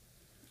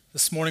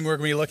This morning we're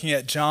going to be looking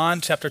at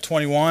John chapter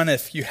 21.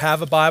 If you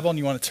have a Bible and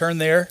you want to turn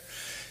there,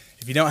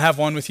 if you don't have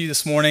one with you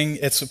this morning,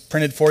 it's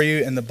printed for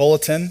you in the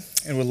bulletin,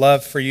 and we'd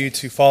love for you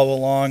to follow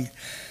along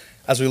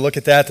as we look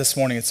at that this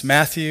morning. It's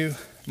Matthew,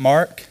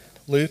 Mark,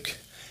 Luke,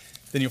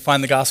 then you'll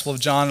find the Gospel of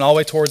John, and all the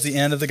way towards the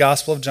end of the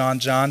Gospel of John,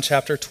 John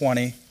chapter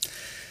 20.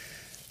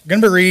 We're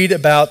going to read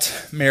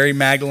about Mary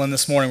Magdalene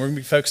this morning. We're going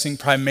to be focusing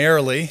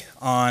primarily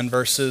on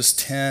verses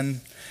 10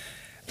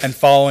 and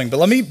following. But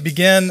let me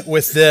begin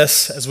with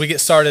this as we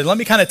get started. Let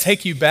me kind of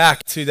take you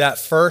back to that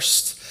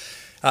first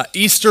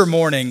Easter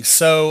morning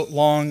so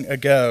long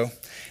ago.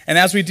 And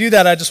as we do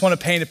that, I just want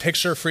to paint a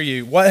picture for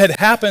you. What had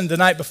happened the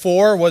night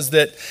before was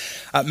that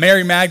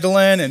Mary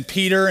Magdalene and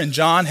Peter and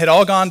John had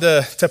all gone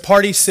to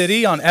Party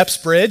City on Epps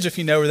Bridge, if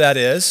you know where that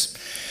is.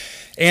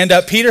 And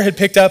Peter had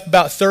picked up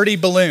about 30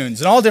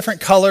 balloons in all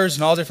different colors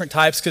and all different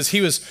types because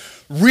he was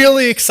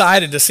really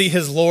excited to see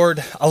his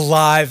Lord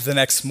alive the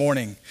next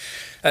morning.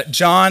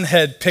 John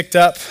had picked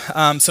up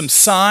some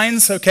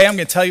signs. Okay, I'm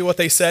going to tell you what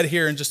they said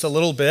here in just a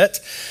little bit.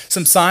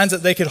 Some signs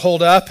that they could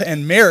hold up.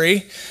 And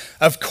Mary,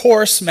 of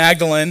course,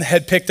 Magdalene,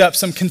 had picked up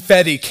some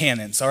confetti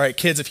cannons. All right,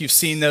 kids, if you've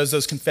seen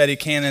those confetti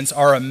cannons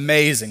are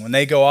amazing. When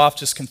they go off,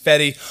 just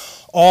confetti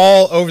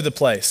all over the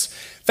place.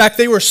 In fact,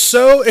 they were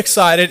so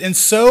excited and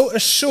so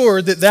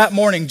assured that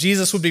morning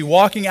Jesus would be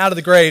walking out of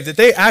the grave that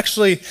they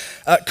actually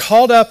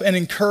called up and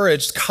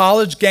encouraged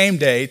College Game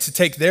Day to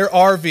take their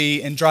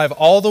RV and drive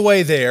all the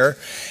way there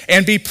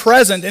and be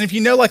present. And if you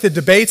know like the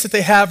debates that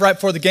they have right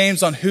before the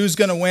games on who's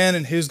going to win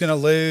and who's going to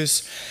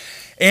lose,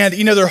 and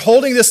they're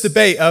holding this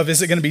debate of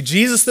is it going to be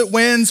Jesus that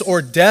wins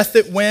or death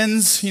that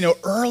wins?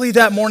 Early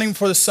that morning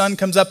before the sun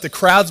comes up, the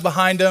crowd's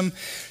behind them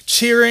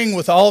cheering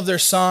with all of their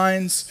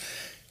signs.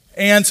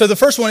 And so the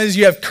first one is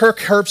you have Kirk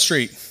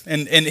Herbstreit,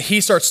 and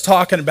he starts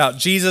talking about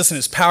Jesus and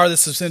his power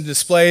that's been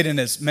displayed in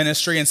his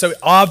ministry. And so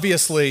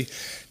obviously,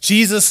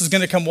 Jesus is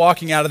going to come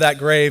walking out of that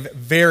grave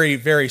very,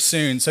 very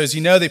soon. So as you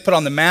know, they put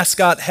on the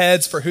mascot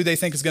heads for who they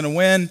think is going to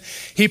win.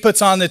 He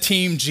puts on the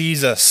Team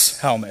Jesus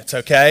helmet,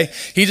 okay?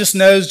 He just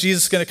knows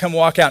Jesus is going to come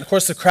walk out. And of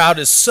course, the crowd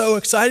is so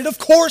excited. Of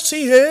course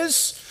he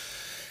is.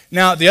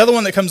 Now, the other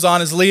one that comes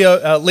on is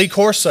Lee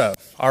Corso,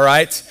 all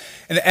right?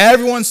 And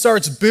everyone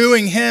starts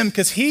booing him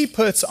because he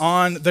puts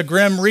on the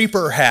Grim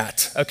Reaper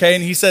hat, okay?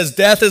 And he says,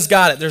 death has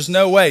got it. There's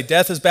no way.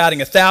 Death is batting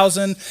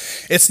 1,000.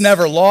 It's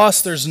never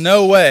lost. There's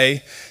no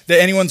way that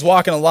anyone's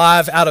walking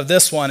alive out of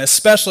this one,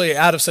 especially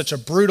out of such a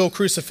brutal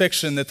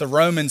crucifixion that the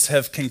Romans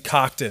have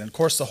concocted. And of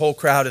course, the whole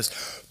crowd is,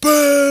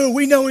 boo,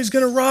 we know he's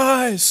going to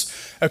rise,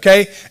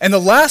 okay? And the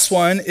last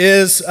one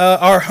is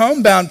our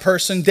homebound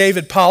person,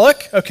 David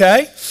Pollock,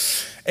 okay?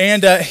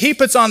 And he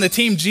puts on the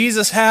Team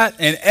Jesus hat,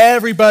 and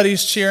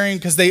everybody's cheering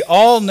because they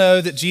all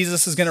know that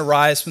Jesus is going to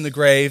rise from the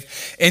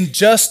grave in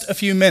just a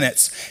few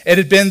minutes. It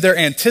had been their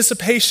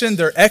anticipation,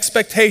 their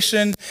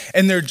expectation,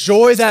 and their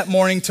joy that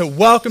morning to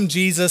welcome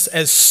Jesus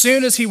as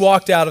soon as he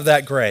walked out of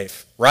that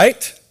grave.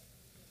 Right?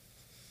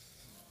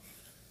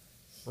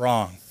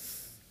 Wrong.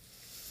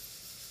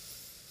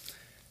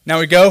 Now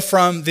we go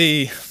from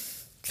the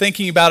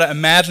thinking about it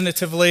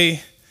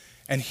imaginatively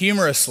and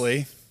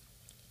humorously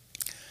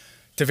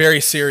to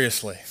very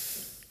seriously.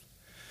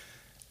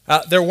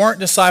 There weren't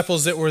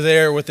disciples that were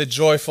there with the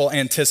joyful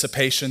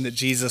anticipation that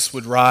Jesus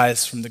would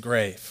rise from the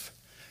grave.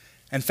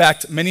 In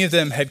fact, many of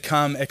them had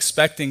come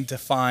expecting to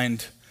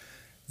find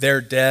their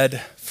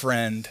dead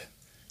friend,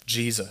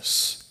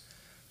 Jesus.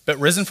 But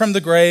risen from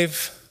the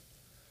grave?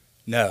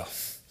 No.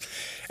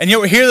 And yet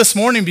we're here this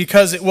morning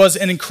because it was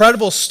an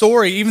incredible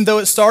story, even though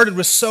it started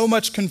with so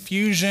much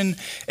confusion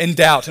and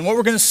doubt. And what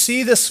we're going to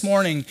see this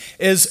morning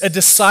is a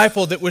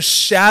disciple that was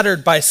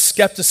shattered by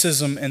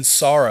skepticism and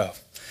sorrow.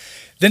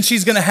 Then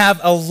she's going to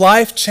have a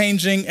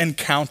life-changing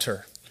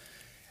encounter.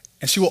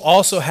 And she will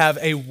also have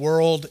a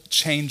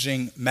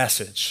world-changing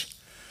message.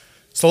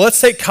 So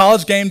let's take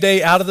College Game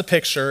Day out of the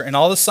picture and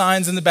all the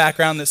signs in the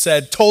background that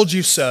said, told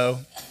you so.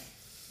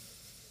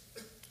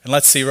 And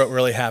let's see what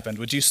really happened.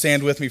 Would you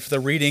stand with me for the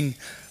reading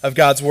of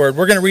God's Word?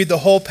 We're going to read the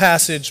whole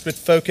passage, but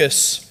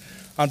focus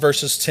on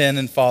verses 10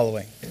 and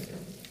following.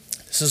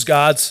 This is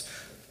God's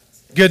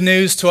good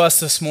news to us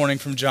this morning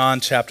from John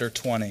chapter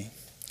 20.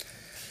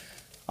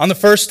 On the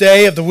first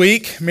day of the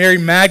week, Mary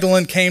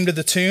Magdalene came to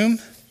the tomb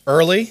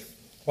early,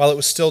 while it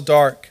was still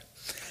dark,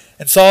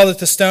 and saw that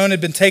the stone had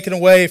been taken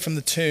away from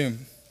the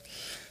tomb.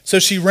 So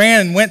she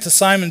ran and went to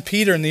Simon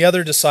Peter and the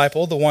other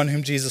disciple, the one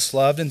whom Jesus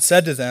loved, and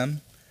said to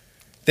them,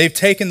 "They've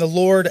taken the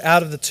Lord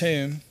out of the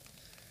tomb,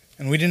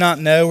 and we do not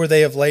know where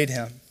they have laid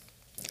him."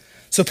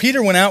 So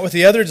Peter went out with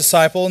the other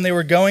disciple, and they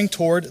were going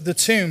toward the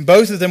tomb.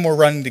 Both of them were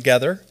running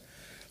together,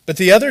 but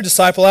the other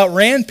disciple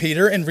outran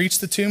Peter and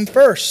reached the tomb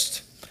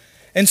first.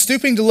 And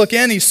stooping to look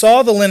in, he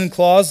saw the linen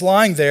cloths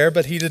lying there,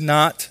 but he did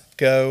not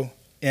go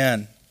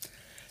in.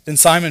 Then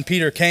Simon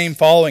Peter came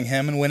following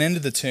him and went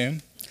into the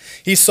tomb.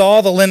 He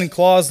saw the linen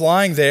cloths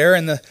lying there,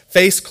 and the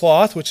face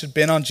cloth which had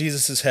been on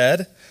Jesus'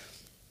 head,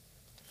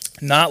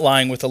 not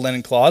lying with the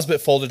linen cloths,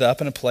 but folded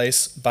up in a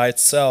place by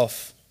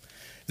itself.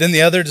 Then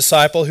the other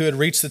disciple who had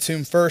reached the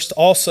tomb first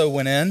also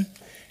went in,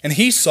 And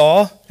he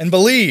saw and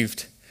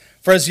believed,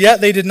 for as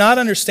yet they did not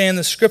understand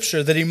the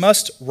scripture that he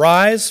must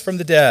rise from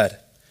the dead.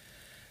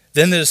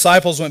 Then the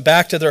disciples went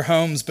back to their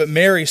homes, but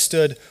Mary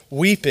stood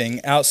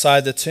weeping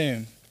outside the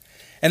tomb.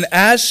 And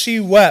as she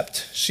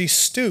wept, she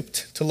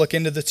stooped to look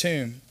into the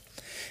tomb.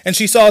 And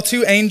she saw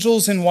two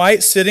angels in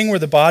white sitting where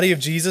the body of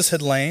Jesus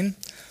had lain,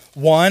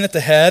 one at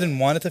the head and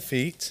one at the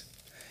feet.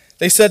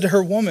 They said to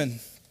her, "Woman,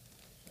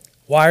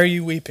 why are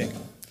you weeping?"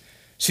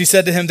 She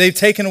said to him, "They've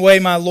taken away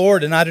my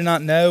Lord, and I do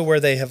not know where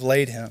they have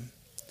laid him."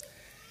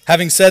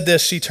 Having said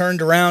this, she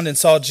turned around and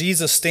saw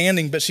Jesus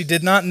standing, but she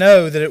did not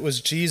know that it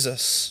was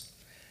Jesus.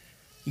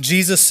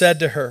 Jesus said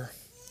to her,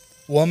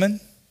 "Woman,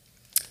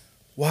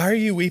 why are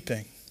you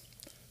weeping?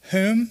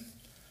 Whom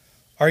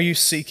are you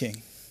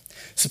seeking?"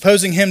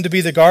 Supposing him to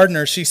be the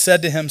gardener, she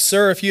said to him,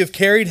 "Sir, if you have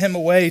carried him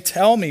away,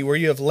 tell me where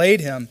you have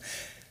laid him,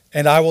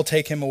 and I will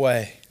take him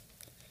away."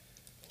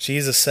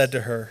 Jesus said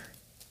to her,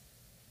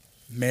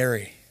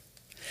 "Mary."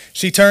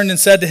 She turned and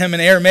said to him in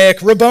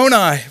Aramaic,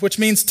 "Rabboni," which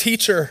means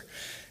teacher.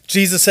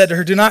 Jesus said to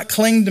her, "Do not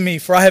cling to me,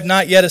 for I have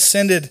not yet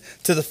ascended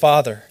to the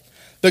Father.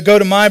 But go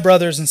to my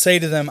brothers and say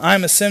to them, I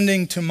am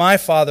ascending to my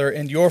Father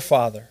and your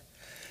Father,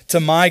 to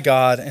my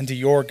God and to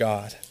your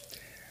God."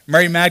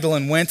 Mary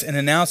Magdalene went and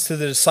announced to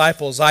the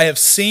disciples, "I have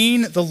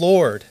seen the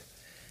Lord,"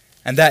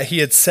 and that he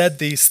had said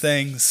these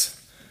things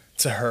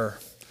to her.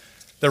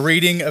 The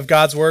reading of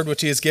God's word,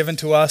 which he has given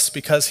to us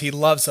because he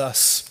loves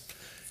us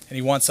and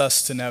he wants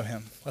us to know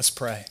him. Let's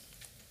pray.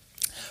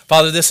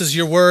 Father, this is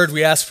your word.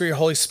 We ask for your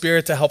Holy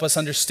Spirit to help us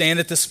understand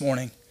it this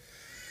morning.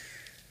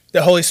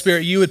 That, Holy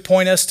Spirit, you would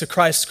point us to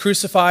Christ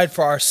crucified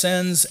for our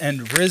sins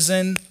and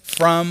risen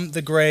from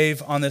the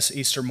grave on this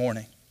Easter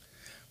morning.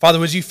 Father,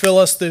 would you fill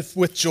us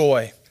with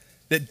joy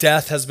that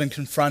death has been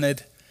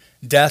confronted,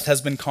 death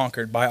has been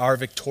conquered by our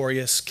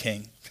victorious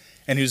King,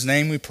 in whose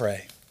name we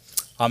pray.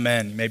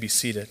 Amen. You may be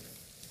seated.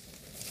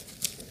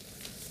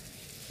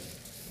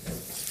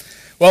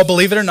 Well,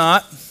 believe it or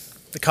not,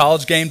 the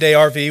College Game Day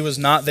RV was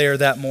not there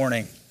that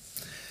morning.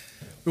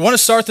 We want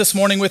to start this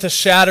morning with a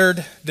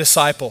shattered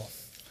disciple.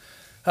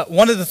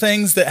 One of the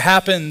things that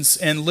happens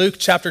in Luke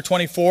chapter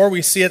 24,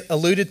 we see it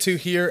alluded to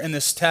here in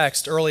this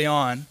text early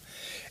on,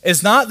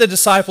 is not the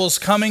disciples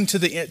coming to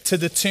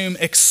the tomb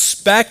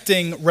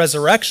expecting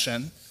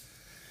resurrection.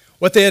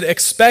 What they had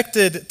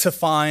expected to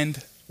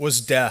find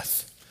was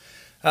death.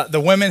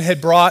 The women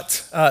had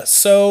brought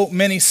so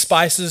many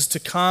spices to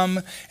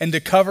come and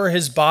to cover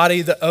his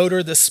body, the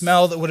odor, the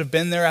smell that would have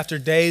been there after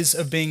days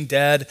of being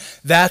dead.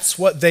 That's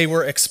what they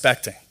were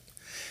expecting.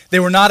 They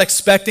were not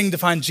expecting to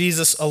find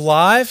Jesus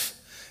alive.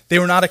 They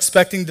were not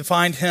expecting to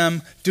find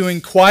him doing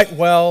quite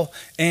well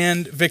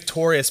and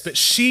victorious. But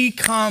she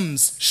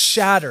comes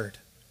shattered,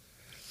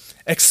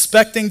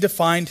 expecting to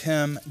find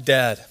him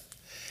dead.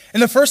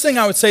 And the first thing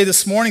I would say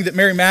this morning that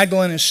Mary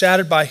Magdalene is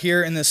shattered by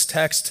here in this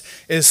text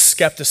is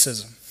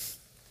skepticism.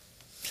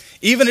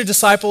 Even a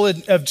disciple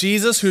of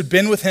Jesus who had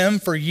been with him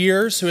for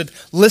years, who had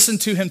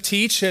listened to him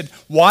teach, had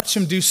watched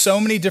him do so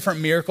many different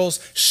miracles,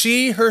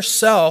 she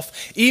herself,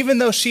 even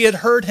though she had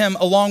heard him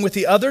along with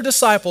the other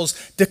disciples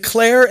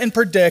declare and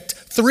predict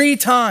 3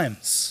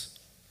 times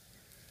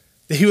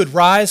that he would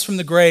rise from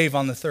the grave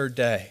on the 3rd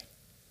day,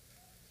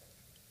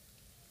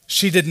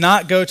 she did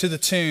not go to the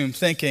tomb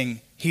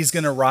thinking he's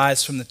going to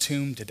rise from the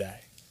tomb today.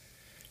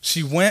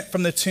 She went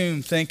from the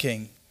tomb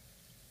thinking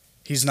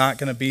he's not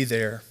going to be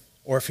there.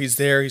 Or if he's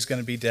there, he's going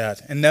to be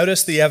dead. And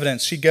notice the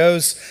evidence. She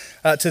goes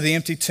to the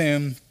empty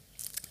tomb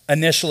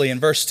initially. In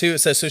verse 2, it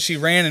says, "So she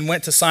ran and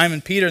went to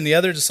Simon Peter and the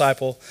other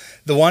disciple,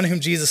 the one whom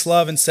Jesus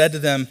loved, and said to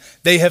them,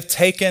 'They have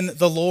taken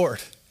the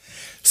Lord.'"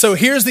 So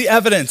here's the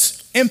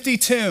evidence. Empty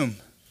tomb.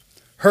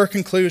 Her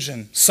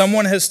conclusion.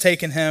 Someone has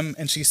taken him,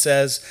 and she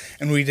says,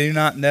 "And we do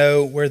not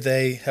know where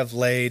they have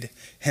laid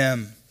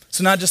him."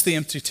 So not just the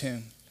empty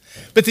tomb.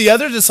 But the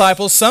other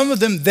disciples, some of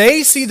them,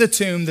 they see the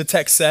tomb, the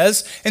text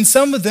says, and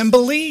some of them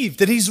believe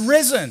that he's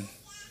risen.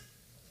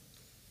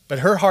 But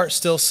her heart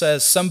still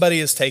says,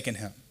 somebody has taken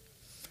him,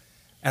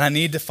 and I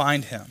need to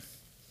find him.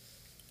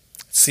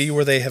 See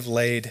where they have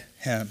laid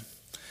him.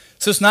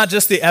 So it's not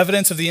just the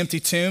evidence of the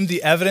empty tomb,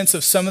 the evidence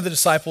of some of the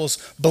disciples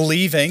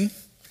believing.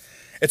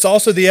 It's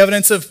also the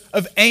evidence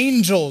of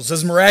angels,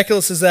 as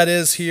miraculous as that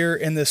is here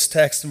in this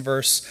text in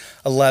verse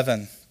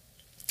 11.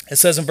 It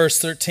says in verse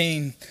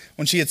 13,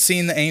 when she had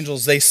seen the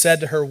angels, they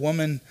said to her,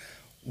 "Woman,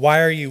 why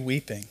are you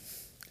weeping?"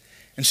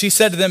 And she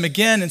said to them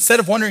again, instead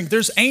of wondering,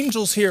 there's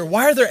angels here.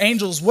 Why are there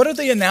angels? What are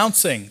they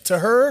announcing? To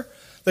her,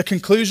 the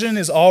conclusion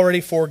is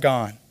already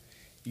foregone.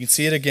 You can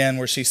see it again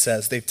where she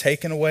says, "They've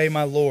taken away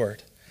my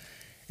Lord,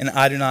 and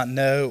I do not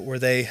know where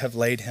they have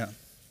laid him."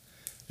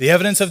 The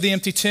evidence of the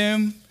empty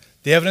tomb,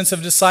 the evidence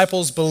of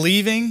disciples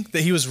believing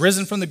that he was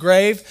risen from the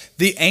grave,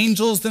 the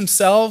angels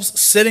themselves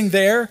sitting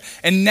there,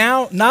 and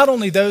now not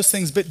only those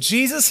things, but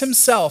Jesus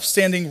himself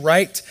standing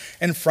right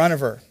in front of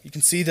her. You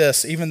can see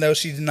this, even though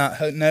she did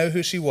not know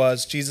who she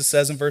was. Jesus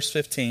says in verse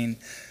 15,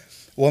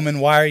 "Woman,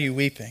 why are you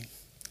weeping?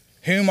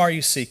 Whom are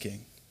you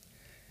seeking?"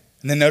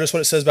 And then notice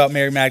what it says about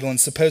Mary Magdalene.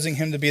 Supposing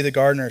him to be the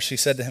gardener, she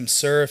said to him,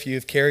 "Sir, if you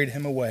have carried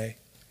him away,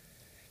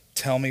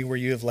 Tell me where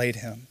you have laid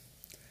him,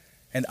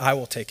 and I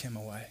will take him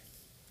away.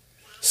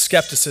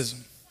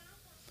 Skepticism,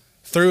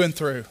 through and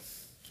through.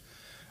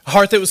 A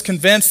heart that was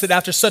convinced that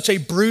after such a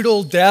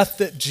brutal death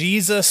that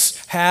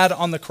Jesus had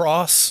on the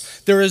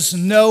cross, there is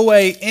no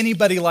way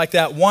anybody like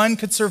that, one,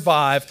 could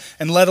survive,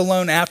 and let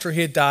alone after he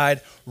had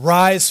died,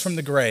 rise from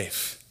the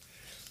grave.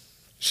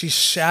 She's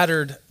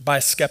shattered by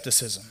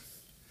skepticism.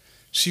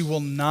 She will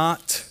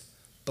not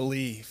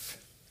believe.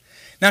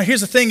 Now,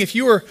 here's the thing. If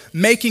you were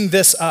making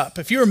this up,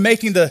 if you were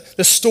making the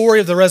story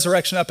of the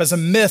resurrection up as a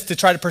myth to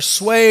try to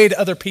persuade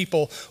other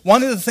people,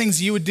 one of the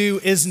things you would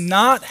do is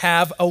not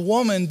have a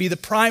woman be the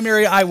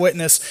primary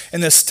eyewitness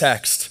in this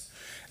text.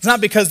 It's not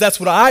because that's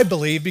what I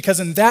believe, because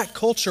in that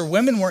culture,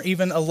 women weren't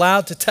even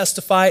allowed to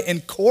testify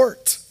in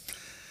court.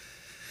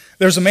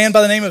 There's a man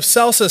by the name of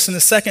Celsus in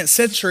the 2nd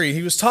century.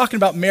 He was talking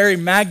about Mary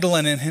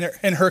Magdalene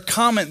and her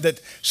comment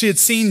that she had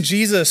seen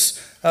Jesus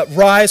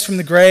rise from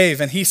the grave.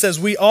 And he says,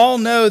 we all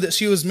know that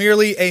she was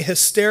merely a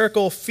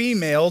hysterical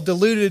female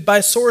deluded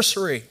by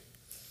sorcery.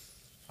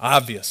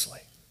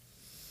 Obviously.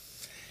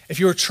 If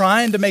you were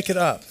trying to make it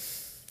up,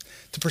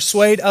 to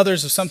persuade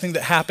others of something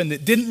that happened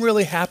that didn't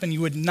really happen,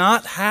 you would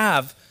not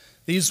have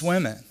these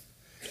women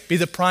be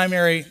the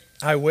primary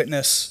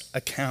eyewitness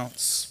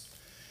accounts.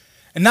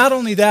 And not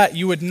only that,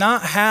 you would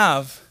not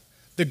have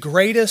the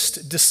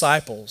greatest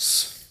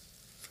disciples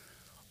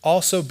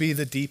also be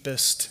the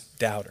deepest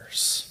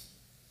doubters.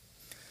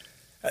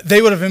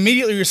 They would have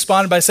immediately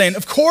responded by saying,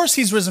 of course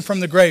he's risen from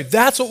the grave.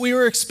 That's what we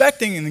were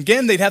expecting. And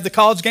again, they'd have the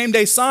college game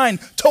day sign,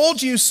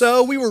 told you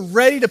so. We were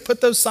ready to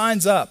put those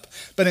signs up.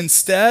 But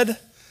instead,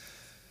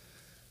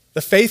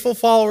 the faithful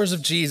followers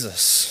of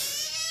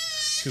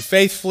Jesus, who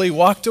faithfully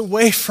walked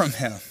away from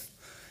him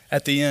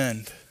at the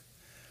end,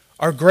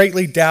 are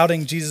greatly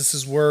doubting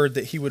Jesus' word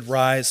that he would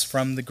rise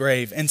from the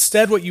grave.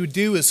 Instead, what you would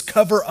do is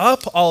cover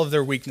up all of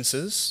their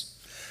weaknesses,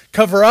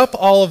 cover up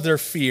all of their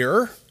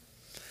fear,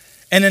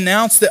 and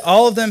announce that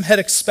all of them had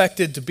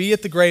expected to be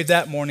at the grave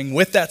that morning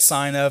with that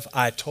sign of,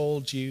 I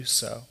told you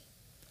so.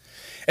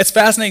 It's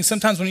fascinating.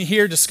 Sometimes when you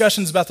hear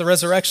discussions about the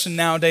resurrection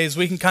nowadays,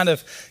 we can kind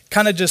of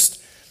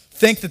just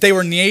think that they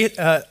were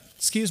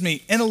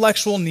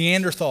intellectual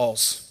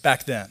Neanderthals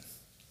back then.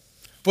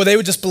 Boy, they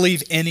would just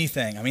believe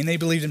anything. I mean, they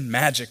believed in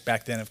magic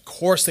back then. Of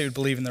course they would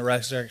believe in the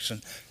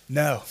resurrection.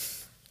 No.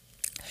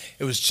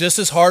 It was just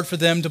as hard for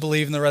them to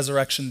believe in the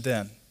resurrection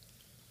then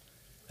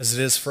as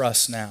it is for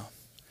us now.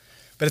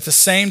 But at the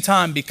same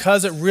time,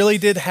 because it really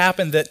did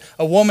happen that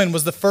a woman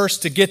was the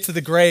first to get to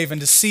the grave and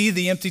to see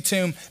the empty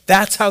tomb,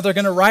 that's how they're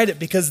going to write it,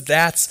 because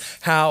that's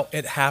how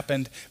it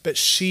happened. But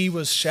she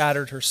was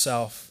shattered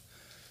herself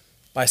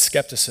by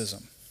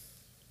skepticism.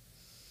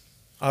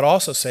 I'd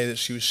also say that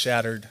she was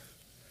shattered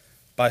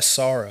by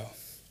sorrow.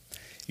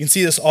 You can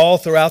see this all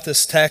throughout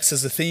this text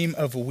as the theme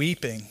of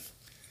weeping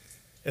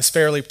is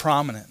fairly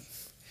prominent.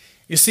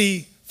 You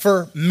see,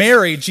 for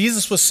Mary,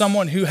 Jesus was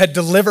someone who had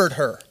delivered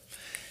her.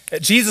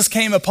 Jesus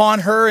came upon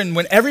her, and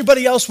when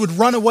everybody else would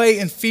run away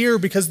in fear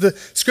because the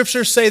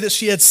scriptures say that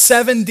she had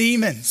 7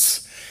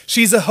 demons,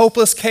 she's a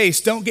hopeless case.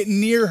 Don't get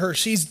near her.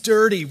 She's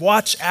dirty.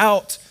 Watch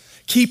out.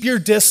 Keep your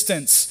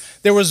distance.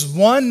 There was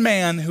one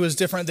man who was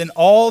different than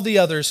all the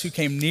others who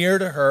came near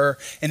to her,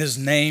 and his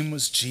name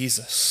was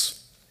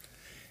Jesus.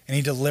 And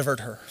he delivered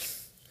her.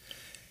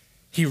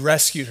 He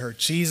rescued her.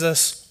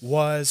 Jesus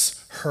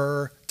was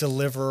her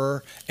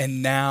deliverer,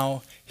 and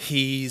now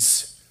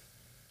he's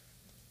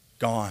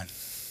gone.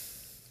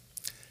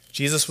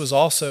 Jesus was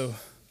also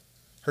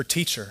her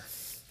teacher.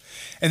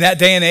 In that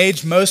day and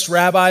age, most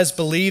rabbis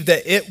believed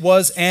that it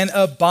was an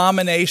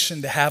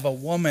abomination to have a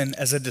woman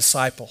as a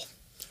disciple.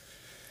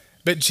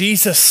 But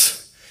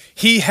Jesus,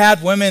 he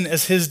had women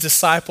as his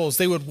disciples.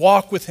 They would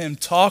walk with him,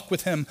 talk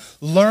with him,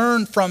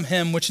 learn from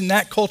him, which in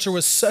that culture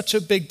was such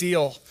a big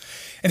deal.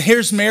 And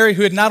here's Mary,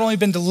 who had not only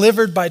been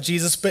delivered by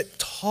Jesus, but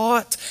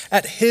taught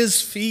at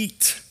his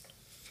feet,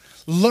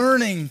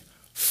 learning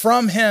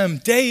from him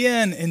day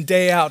in and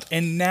day out.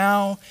 And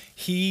now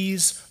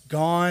he's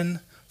gone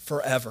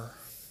forever.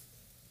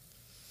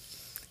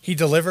 He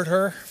delivered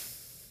her.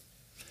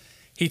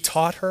 He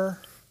taught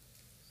her.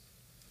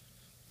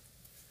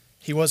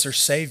 He was her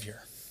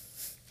Savior.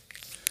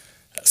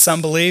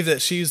 Some believe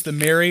that she's the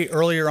Mary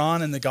earlier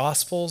on in the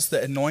Gospels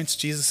that anoints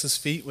Jesus'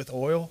 feet with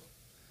oil.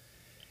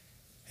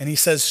 And he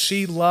says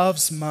she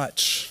loves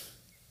much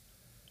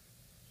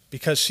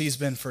because she's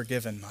been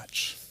forgiven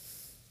much.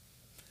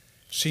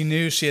 She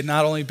knew she had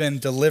not only been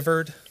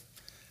delivered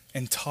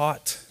and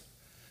taught,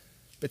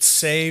 but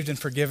saved and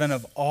forgiven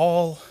of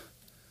all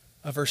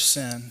of her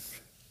sin.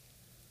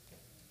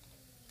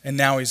 And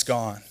now he's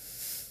gone.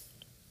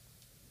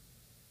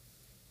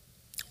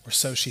 Or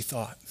so she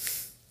thought.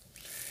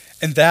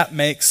 And that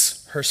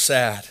makes her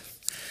sad.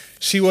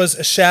 She was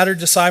a shattered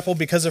disciple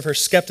because of her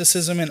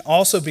skepticism and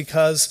also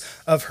because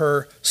of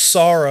her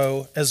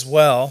sorrow as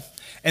well.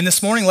 And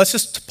this morning, let's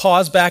just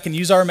pause back and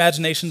use our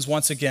imaginations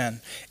once again.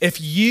 If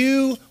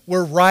you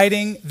were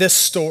writing this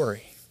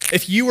story,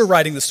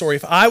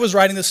 if I was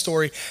writing this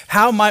story,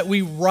 how might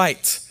we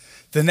write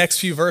the next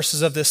few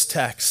verses of this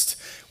text.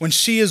 When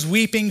she is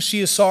weeping, she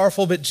is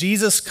sorrowful, but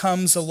Jesus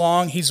comes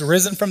along. He's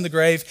risen from the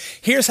grave.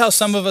 Here's how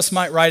some of us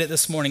might write it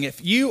this morning.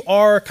 If you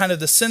are kind of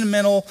the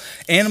sentimental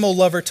animal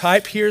lover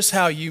type, here's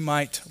how you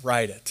might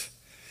write it.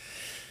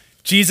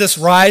 Jesus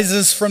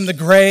rises from the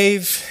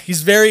grave.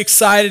 He's very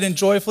excited and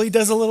joyful. He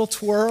does a little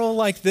twirl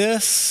like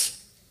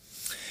this.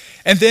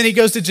 And then he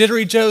goes to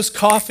Jittery Joe's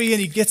Coffee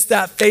and he gets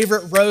that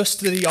favorite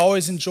roast that he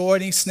always enjoyed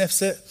and he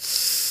sniffs it.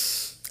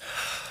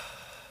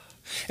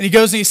 And he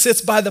goes and he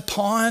sits by the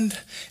pond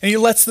and he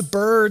lets the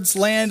birds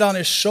land on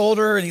his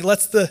shoulder and he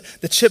lets the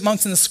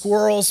chipmunks and the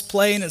squirrels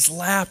play in his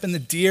lap and the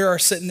deer are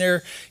sitting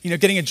there,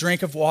 getting a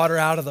drink of water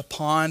out of the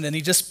pond, and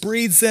he just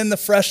breathes in the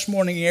fresh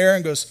morning air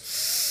and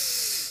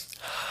goes,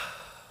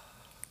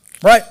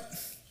 right?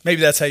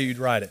 Maybe that's how you'd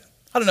write it.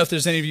 I don't know if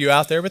there's any of you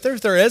out there, but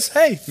if there is,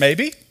 hey,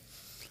 maybe.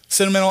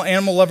 Sentimental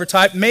animal lover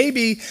type,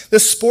 maybe the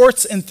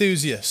sports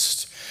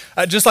enthusiast.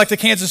 Just like the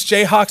Kansas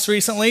Jayhawks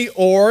recently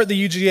or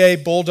the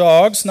UGA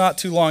Bulldogs not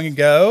too long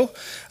ago.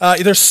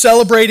 They're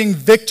celebrating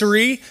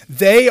victory.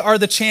 They are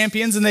the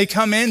champions and they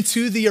come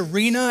into the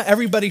arena,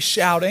 everybody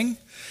shouting.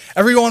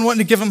 Everyone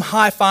wanting to give them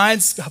high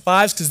fives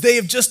because they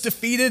have just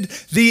defeated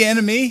the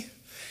enemy.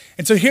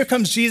 And so here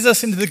comes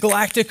Jesus into the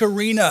galactic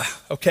arena,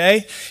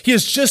 okay? He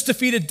has just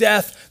defeated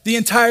death. The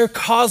entire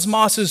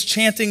cosmos is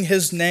chanting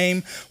his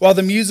name while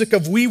the music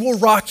of We Will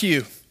Rock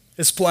You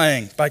is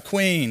playing by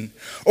Queen.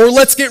 Or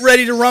Let's Get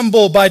Ready to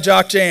Rumble by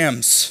Jock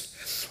Jams.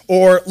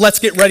 Or Let's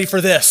Get Ready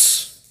for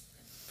This.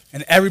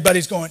 And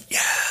everybody's going,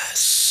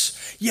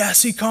 yes,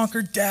 yes, he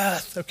conquered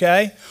death,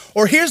 okay?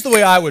 Or here's the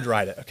way I would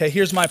write it, okay?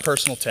 Here's my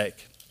personal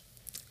take.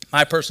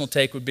 My personal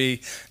take would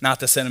be not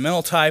the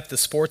sentimental type, the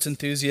sports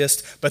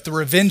enthusiast, but the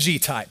revengey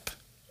type.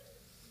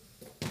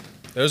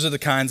 Those are the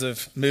kinds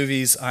of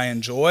movies I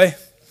enjoy.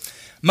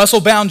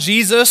 Muscle-bound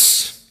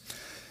Jesus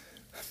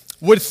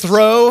would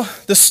throw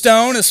the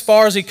stone as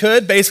far as he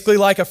could, basically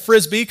like a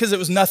frisbee, because it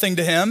was nothing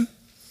to him.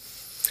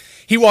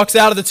 He walks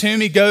out of the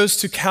tomb, he goes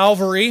to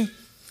Calvary,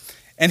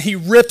 and he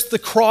rips the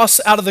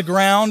cross out of the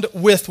ground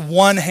with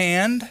one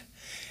hand.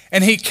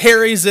 And he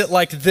carries it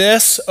like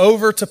this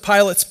over to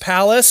Pilate's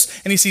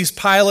palace, and he sees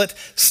Pilate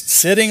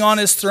sitting on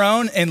his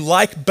throne, and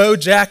like Bo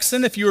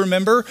Jackson, if you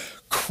remember,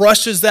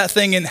 crushes that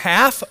thing in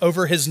half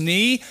over his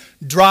knee,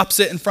 drops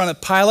it in front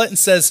of Pilate, and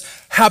says,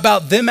 "How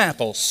about them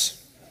apples?"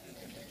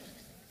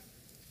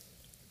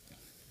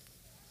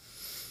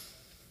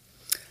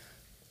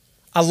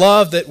 I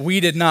love that we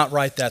did not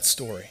write that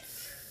story,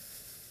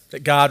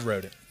 that God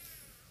wrote it.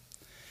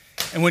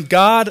 And when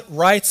God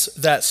writes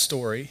that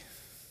story,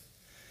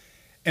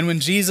 and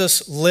when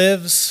Jesus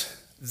lives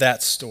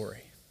that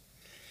story,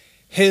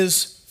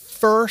 his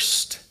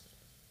first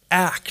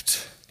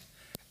act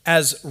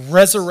as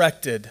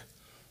resurrected,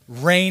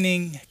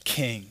 reigning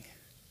king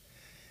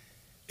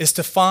is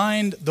to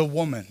find the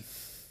woman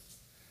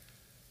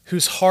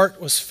whose heart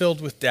was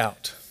filled with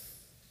doubt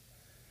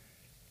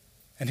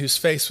and whose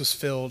face was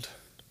filled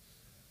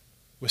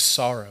with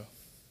sorrow,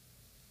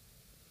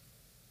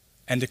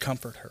 and to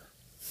comfort her.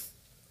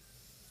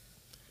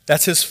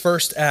 That's his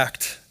first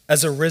act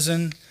as a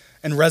risen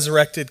and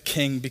resurrected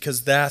king,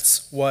 because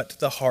that's what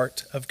the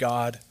heart of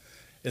God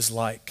is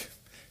like.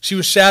 She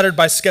was shattered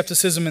by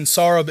skepticism and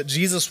sorrow, but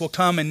Jesus will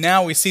come, and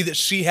now we see that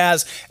she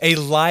has a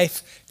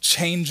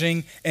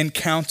life-changing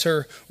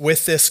encounter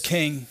with this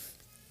king.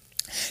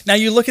 Now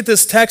you look at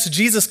this text,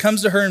 Jesus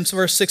comes to her in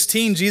verse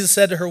 16. Jesus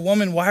said to her,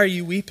 "Woman, why are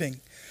you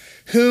weeping?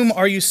 Whom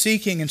are you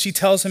seeking?" And she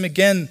tells him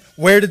again,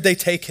 where did they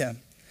take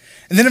him?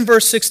 And then in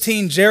verse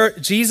 16,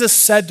 Jesus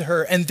said to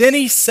her, and then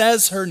he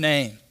says her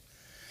name.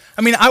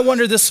 I mean, I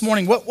wonder this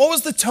morning, what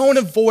was the tone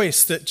of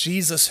voice that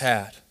Jesus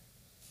had?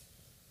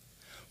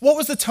 What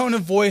was the tone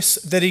of voice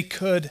that he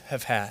could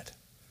have had?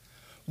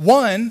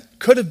 One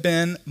could have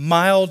been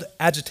mild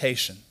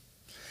agitation.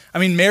 I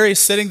mean, Mary's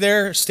standing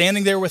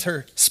there with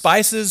her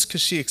spices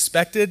because she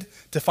expected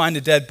to find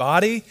a dead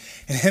body,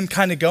 and him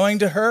kind of going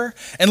to her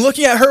and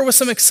looking at her with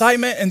some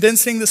excitement and then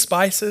seeing the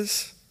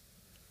spices.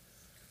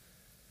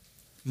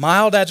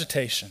 Mild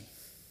agitation.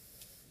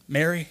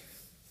 Mary,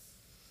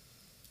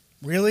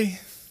 really?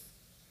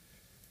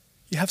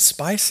 You have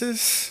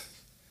spices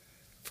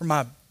for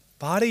my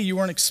body? You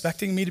weren't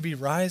expecting me to be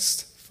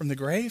raised from the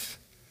grave?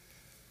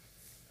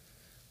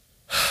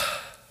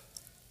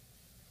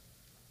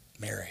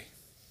 Mary.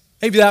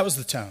 Maybe that was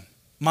the tone.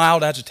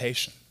 Mild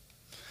agitation.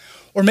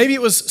 Or maybe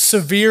it was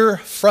severe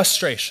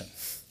frustration.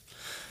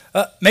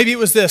 Maybe it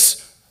was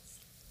this.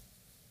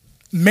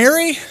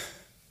 Mary,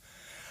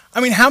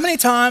 I mean, how many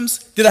times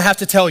did I have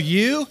to tell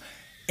you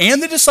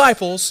and the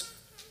disciples?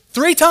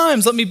 3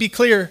 times, let me be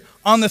clear,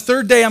 on the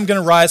 3rd day I'm going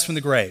to rise from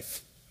the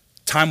grave.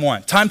 Time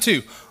 1. Time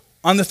 2,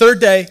 on the 3rd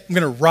day I'm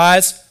going to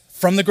rise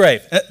from the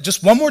grave.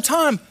 Just one more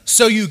time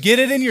so you get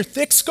it in your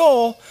thick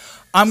skull.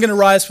 I'm going to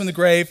rise from the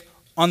grave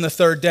on the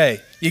 3rd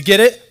day. You get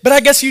it? But I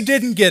guess you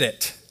didn't get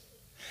it.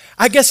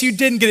 I guess you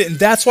didn't get it, and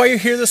that's why you're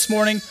here this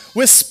morning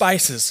with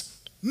spices.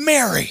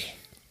 Mary.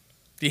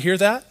 Do you hear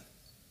that?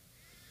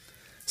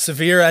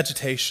 Severe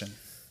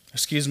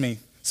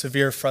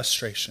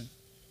frustration.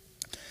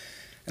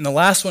 And the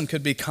last one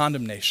could be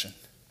condemnation.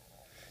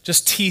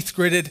 Just teeth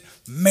gritted,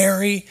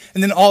 Mary,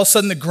 and then all of a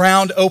sudden the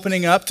ground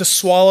opening up to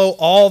swallow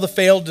all the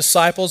failed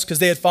disciples because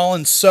they had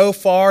fallen so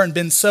far and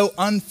been so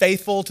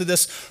unfaithful to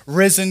this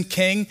risen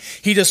king.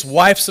 He just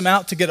wipes them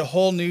out to get a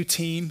whole new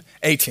team,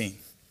 a team,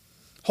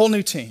 whole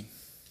new team.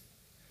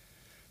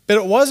 But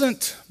it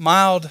wasn't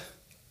mild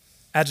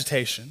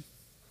agitation,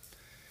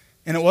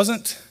 and it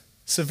wasn't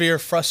severe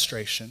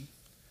frustration,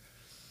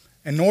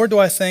 and nor do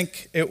I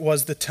think it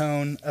was the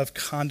tone of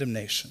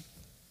condemnation.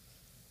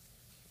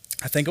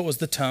 I think it was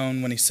the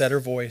tone when he said her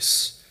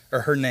voice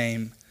or her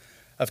name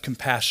of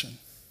compassion.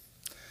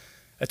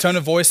 A tone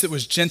of voice that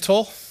was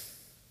gentle,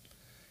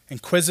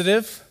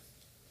 inquisitive,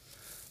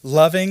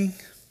 loving,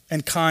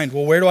 and kind.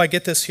 Well, where do I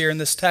get this here in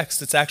this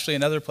text? It's actually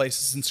in other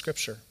places in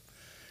Scripture.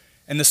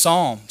 In the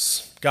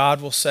Psalms, God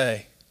will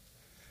say,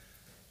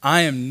 I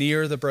am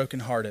near the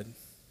brokenhearted,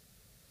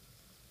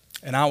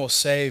 and I will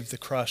save the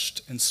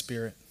crushed in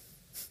spirit.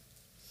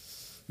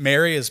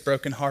 Mary is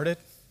brokenhearted,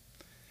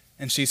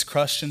 and she's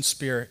crushed in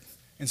spirit.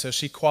 And so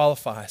she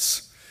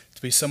qualifies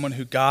to be someone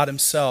who God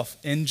himself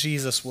in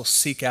Jesus will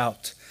seek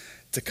out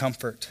to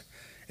comfort.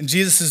 In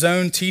Jesus'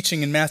 own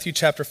teaching in Matthew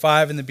chapter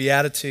 5 in the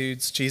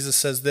Beatitudes, Jesus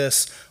says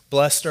this,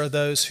 blessed are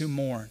those who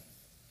mourn,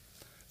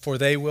 for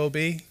they will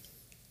be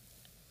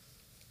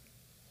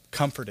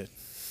comforted.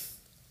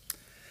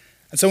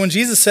 And so when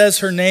Jesus says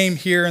her name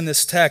here in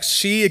this text,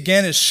 she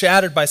again is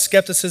shattered by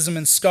skepticism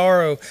and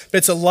sorrow, but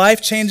it's a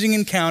life-changing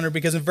encounter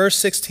because in verse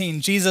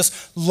 16,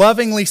 Jesus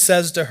lovingly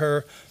says to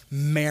her,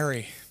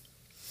 Mary.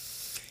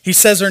 He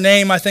says her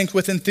name, I think,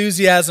 with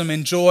enthusiasm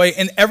and joy,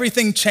 and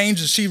everything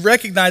changes. She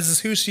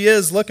recognizes who she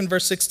is. Look in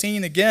verse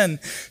 16 again.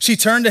 She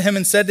turned to him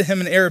and said to him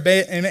in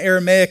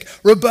Aramaic,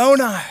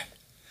 Rabboni,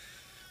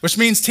 which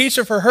means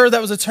teacher. For her, that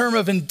was a term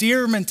of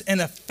endearment and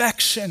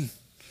affection.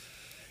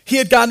 He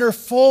had gotten her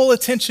full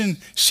attention.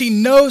 She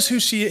knows who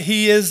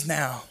he is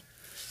now.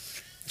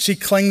 She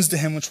clings to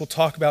him, which we'll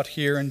talk about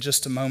here in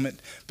just a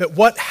moment. But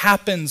what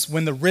happens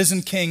when the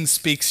risen king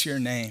speaks your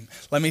name?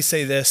 Let me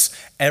say this,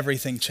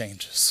 everything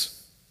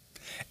changes.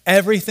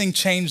 Everything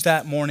changed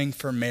that morning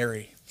for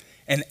Mary,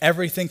 and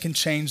everything can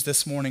change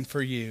this morning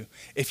for you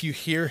if you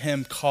hear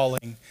him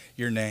calling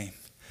your name.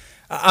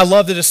 I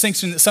love the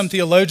distinction that some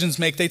theologians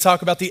make. They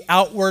talk about the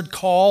outward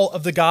call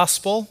of the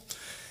gospel.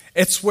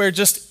 It's where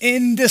just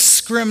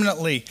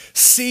indiscriminately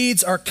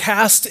seeds are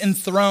cast and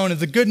thrown of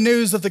the good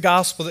news of the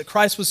gospel that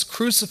Christ was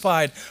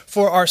crucified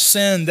for our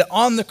sin, that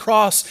on the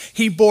cross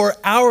he bore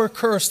our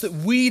curse that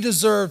we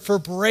deserved for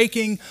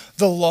breaking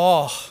the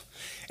law.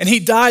 And he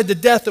died the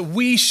death that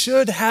we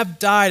should have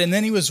died, and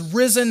then he was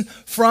risen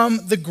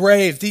from the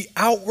grave, the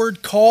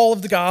outward call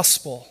of the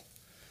gospel.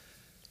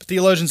 But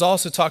theologians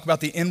also talk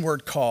about the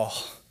inward call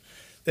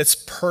that's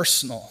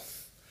personal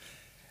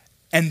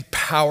and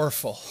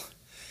powerful.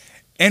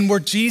 And where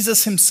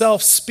Jesus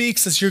himself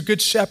speaks as your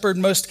good shepherd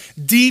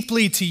most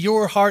deeply to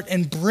your heart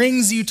and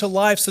brings you to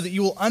life so that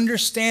you will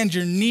understand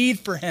your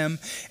need for him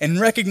and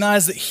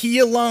recognize that he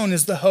alone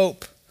is the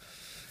hope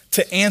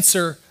to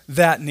answer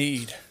that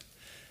need.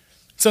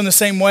 So in the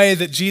same way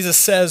that Jesus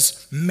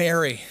says,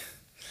 Mary,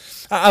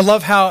 I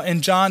love how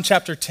in John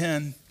chapter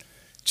 10,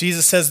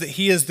 Jesus says that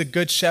he is the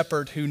good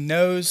shepherd who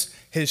knows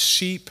his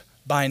sheep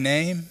by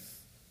name,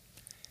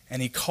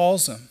 and he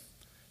calls them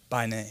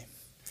by name.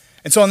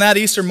 And so on that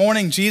Easter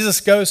morning,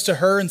 Jesus goes to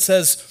her and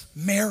says,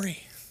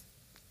 Mary,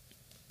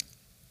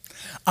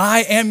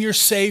 I am your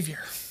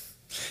Savior.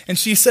 And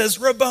she says,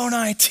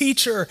 Rabboni,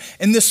 teacher.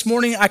 And this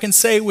morning I can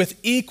say with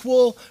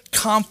equal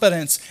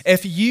confidence,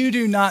 if you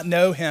do not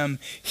know him,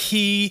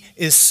 he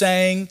is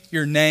saying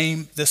your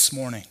name this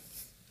morning.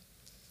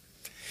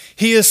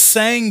 He is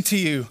saying to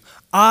you,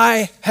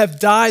 I have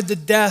died the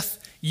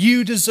death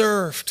you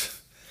deserved.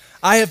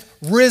 I have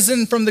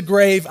risen from the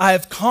grave. I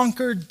have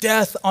conquered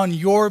death on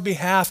your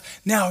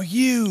behalf. Now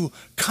you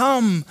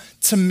come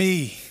to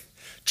me.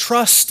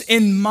 Trust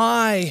in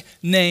my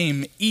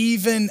name,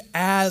 even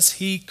as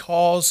he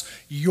calls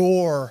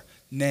your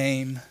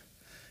name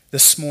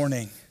this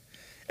morning.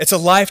 It's a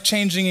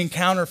life-changing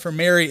encounter for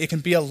Mary. It can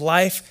be a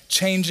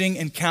life-changing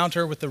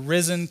encounter with the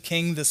risen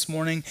King this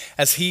morning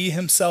as he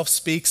himself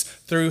speaks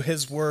through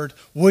his word.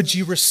 Would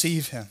you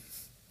receive him?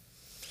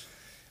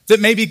 That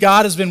maybe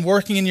God has been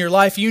working in your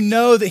life. You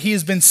know that he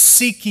has been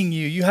seeking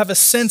you. You have a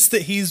sense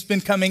that he's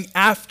been coming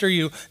after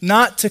you,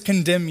 not to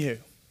condemn you,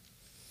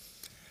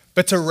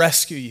 but to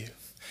rescue you.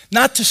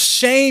 Not to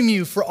shame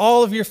you for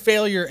all of your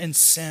failure and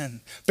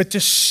sin, but to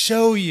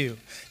show you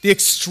the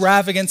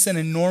extravagance and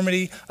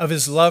enormity of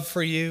his love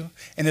for you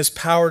and his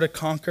power to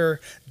conquer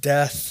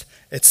death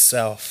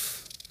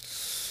itself.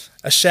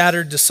 A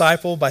shattered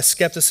disciple by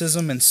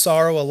skepticism and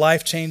sorrow, a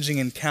life-changing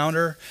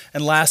encounter,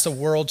 and last, a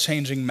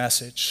world-changing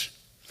message.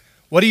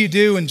 What do you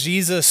do when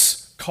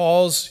Jesus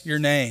calls your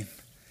name?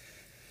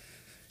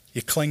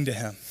 You cling to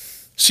him.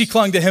 She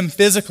clung to him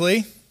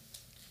physically.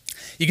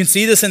 You can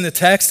see this in the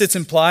text. It's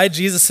implied.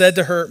 Jesus said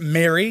to her,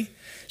 Mary.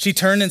 She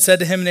turned and said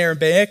to him in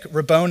Aramaic,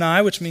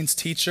 Rabboni, which means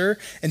teacher.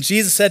 And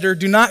Jesus said to her,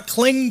 do not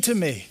cling to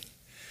me.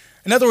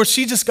 In other words,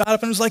 she just got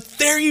up and was like,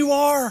 there you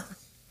are.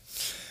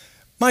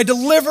 my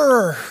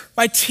deliverer,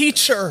 my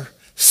teacher,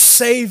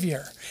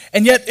 Savior.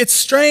 And yet it's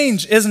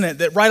strange, isn't it,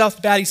 that right off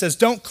the bat he says,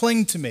 don't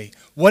cling to me.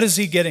 What is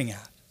he getting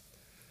at?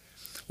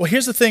 Well,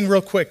 here's the thing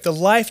real quick. The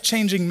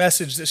life-changing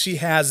message that she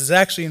has is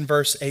actually in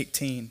verse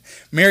 18.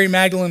 Mary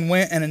Magdalene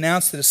went and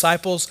announced to the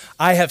disciples,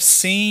 I have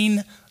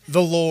seen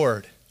the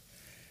Lord.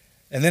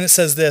 And then it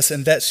says this,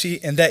 and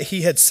that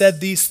he had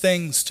said these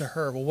things to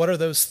her. Well, what are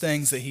those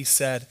things that he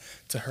said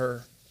to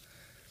her?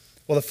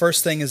 Well, the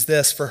first thing is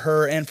this, for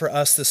her and for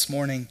us this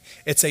morning,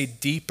 it's a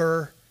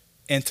deeper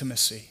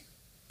intimacy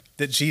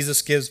that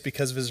Jesus gives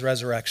because of his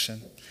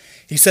resurrection.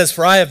 He says,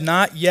 for I have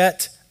not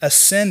yet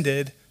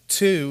ascended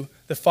to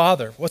the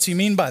Father. What's he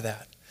mean by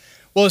that?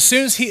 Well, as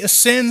soon as he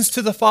ascends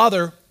to the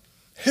Father,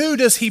 who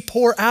does he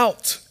pour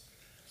out?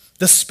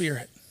 The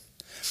Spirit.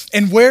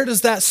 And where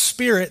does that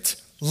Spirit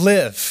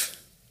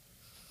live?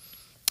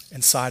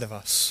 Inside of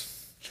us.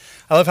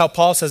 I love how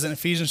Paul says in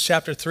Ephesians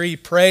chapter 3, he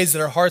prays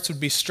that our hearts would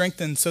be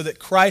strengthened so that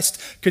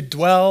Christ could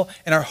dwell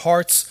in our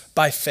hearts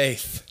by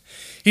faith.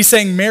 He's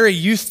saying, Mary,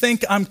 you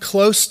think I'm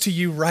close to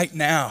you right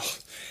now,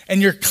 and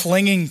you're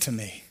clinging to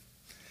me.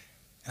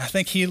 And I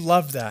think he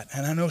loved that,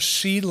 and I know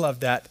she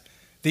loved that,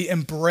 the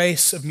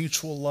embrace of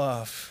mutual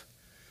love.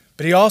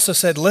 But he also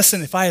said,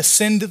 listen, if I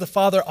ascend to the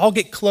Father, I'll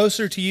get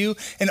closer to you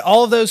and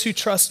all of those who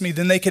trust me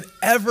than they could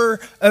ever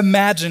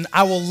imagine.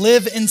 I will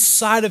live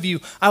inside of you.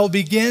 I will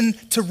begin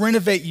to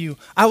renovate you.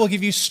 I will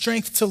give you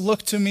strength to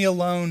look to me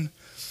alone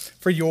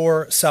for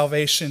your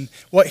salvation.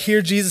 What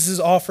here Jesus is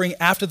offering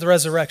after the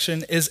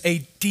resurrection is a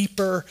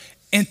deeper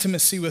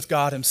intimacy with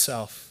God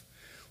himself,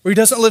 where he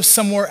doesn't live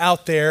somewhere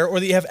out there or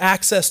that you have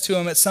access to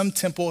him at some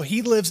temple.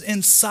 He lives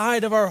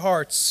inside of our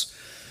hearts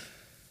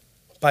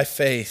by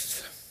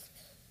faith.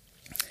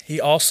 He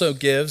also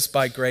gives,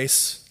 by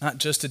grace, not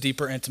just a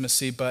deeper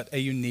intimacy, but a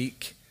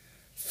unique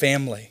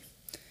family.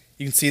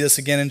 You can see this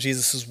again in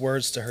Jesus'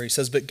 words to her. He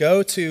says, but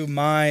go to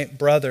my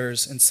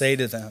brothers and say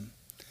to them.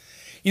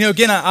 You know,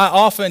 again, I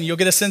often, you'll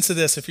get a sense of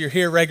this if you're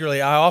here regularly,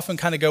 I often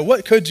kind of go,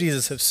 what could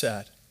Jesus have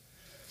said?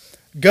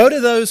 Go to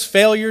those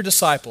failure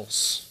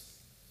disciples.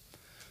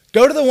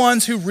 Go to the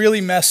ones who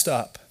really messed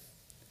up.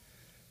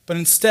 But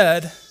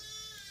instead,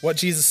 what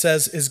Jesus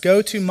says is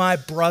go to my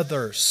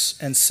brothers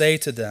and say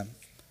to them,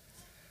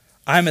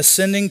 I'm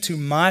ascending to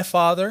my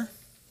Father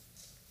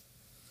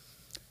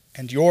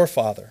and your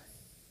Father,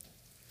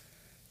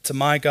 to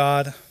my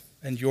God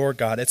and your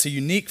God. It's a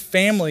unique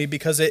family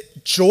because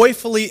it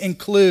joyfully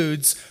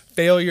includes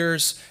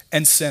failures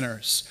and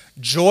sinners.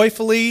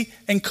 Joyfully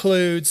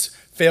includes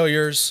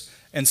failures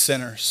and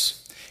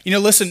sinners. You know,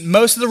 listen,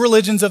 most of the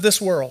religions of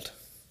this world,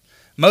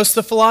 most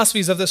of the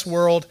philosophies of this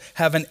world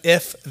have an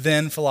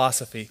if-then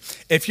philosophy.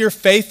 If you're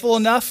faithful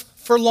enough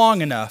for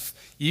long enough,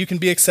 you can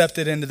be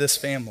accepted into this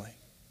family.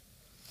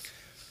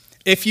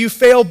 If you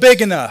fail big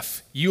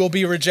enough, you will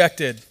be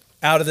rejected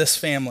out of this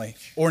family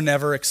or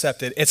never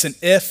accepted. It's an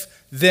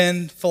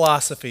if-then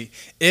philosophy.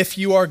 If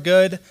you are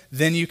good,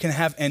 then you can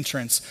have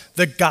entrance.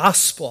 The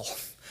gospel,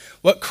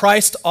 what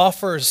Christ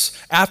offers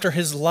after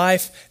his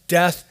life,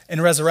 death,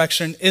 and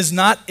resurrection is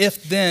not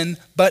if-then,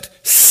 but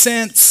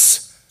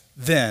since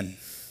then.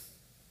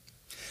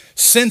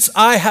 Since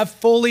I have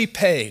fully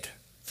paid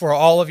for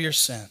all of your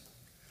sin,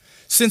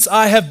 since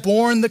I have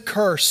borne the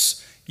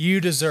curse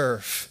you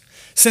deserve,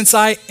 since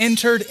I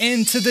entered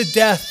into the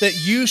death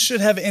that you should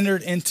have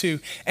entered into,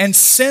 and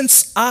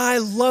since I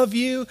love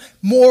you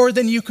more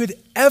than you could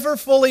ever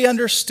fully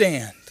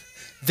understand,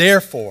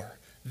 therefore,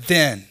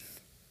 then,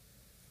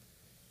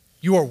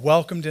 you are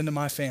welcomed into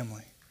my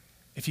family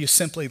if you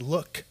simply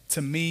look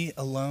to me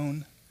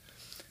alone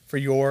for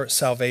your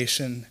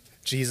salvation,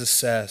 Jesus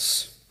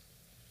says.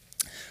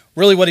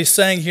 Really what he's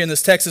saying here in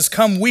this text is,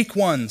 come weak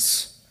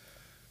ones,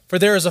 for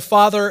there is a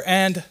Father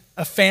and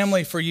a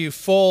family for you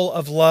full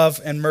of love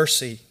and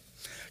mercy.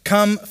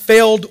 Come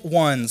failed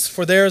ones,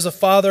 for there is a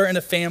Father and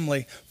a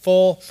family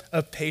full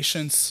of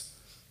patience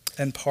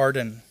and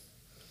pardon.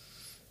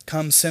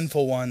 Come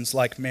sinful ones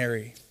like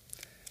Mary.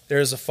 There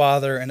is a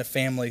Father and a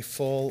family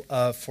full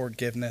of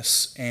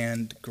forgiveness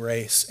and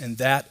grace. And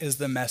that is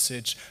the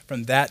message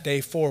from that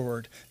day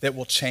forward that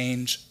will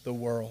change the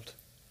world.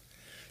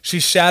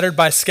 She's shattered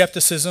by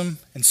skepticism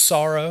and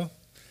sorrow.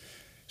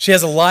 She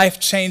has a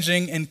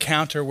life-changing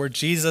encounter where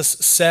Jesus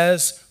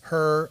says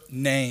her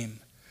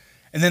name.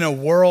 And then a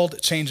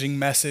world-changing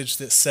message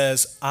that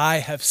says, I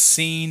have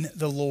seen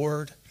the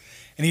Lord.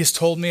 And he has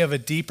told me of a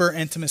deeper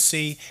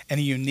intimacy and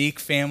a unique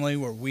family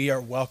where we are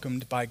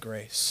welcomed by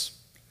grace.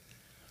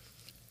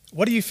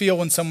 What do you feel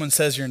when someone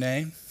says your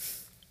name?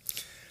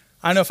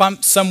 I know if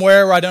I'm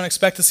somewhere where I don't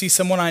expect to see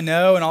someone I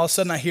know, and all of a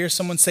sudden I hear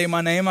someone say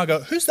my name, I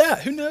go, who's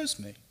that? Who knows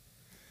me?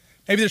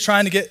 Maybe they're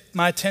trying to get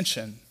my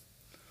attention.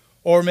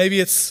 Or maybe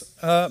it's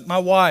my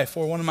wife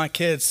or one of my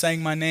kids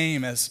saying my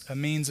name as a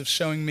means of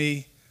showing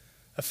me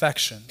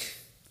affection.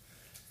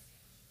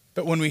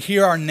 But when we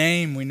hear our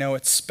name, we know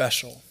it's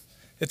special.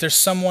 That there's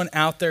someone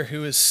out there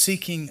who is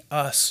seeking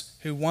us,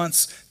 who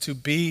wants to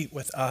be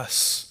with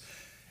us.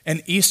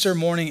 And Easter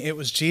morning, it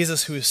was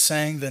Jesus who was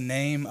saying the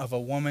name of a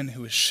woman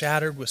who was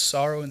shattered with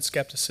sorrow and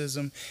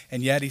skepticism,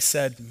 and yet he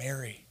said,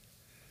 Mary.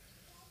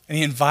 And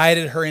he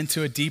invited her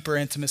into a deeper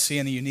intimacy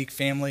and a unique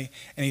family,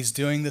 and he's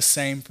doing the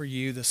same for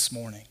you this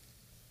morning.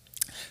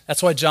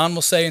 That's why John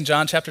will say in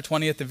John chapter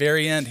 20 at the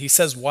very end, he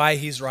says why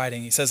he's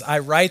writing. He says, I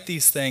write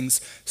these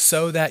things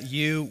so that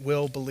you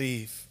will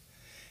believe,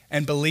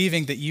 and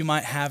believing that you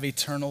might have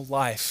eternal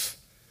life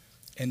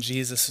in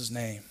Jesus'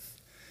 name.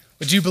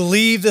 Would you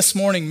believe this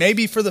morning,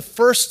 maybe for the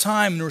first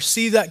time, and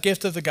receive that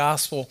gift of the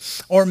gospel,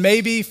 or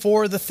maybe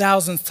for the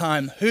 1,000th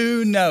time,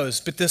 who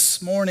knows? But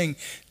this morning,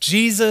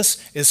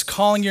 Jesus is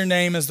calling your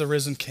name as the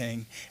risen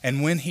King,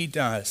 and when he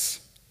does,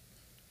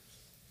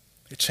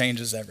 it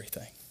changes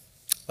everything.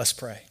 Let's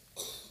pray.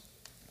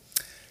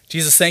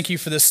 Jesus, thank you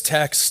for this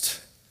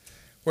text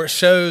where it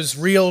shows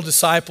real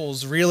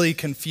disciples really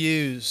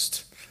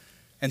confused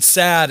and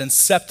sad and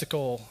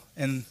skeptical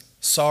and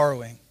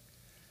sorrowing.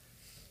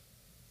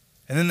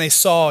 And then they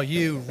saw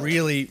you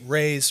really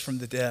raised from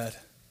the dead.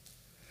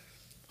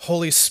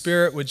 Holy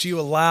Spirit, would you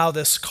allow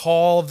this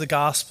call of the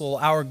gospel,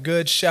 our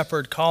good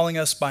shepherd calling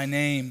us by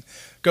name,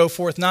 go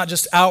forth not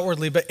just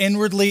outwardly, but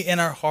inwardly in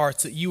our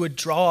hearts, that you would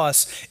draw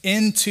us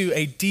into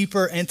a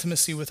deeper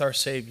intimacy with our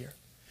Savior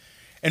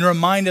and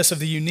remind us of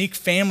the unique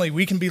family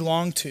we can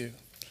belong to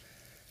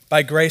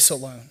by grace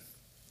alone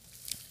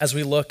as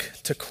we look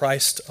to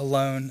Christ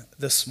alone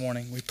this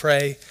morning. We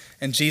pray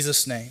in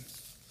Jesus' name.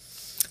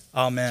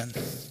 Amen.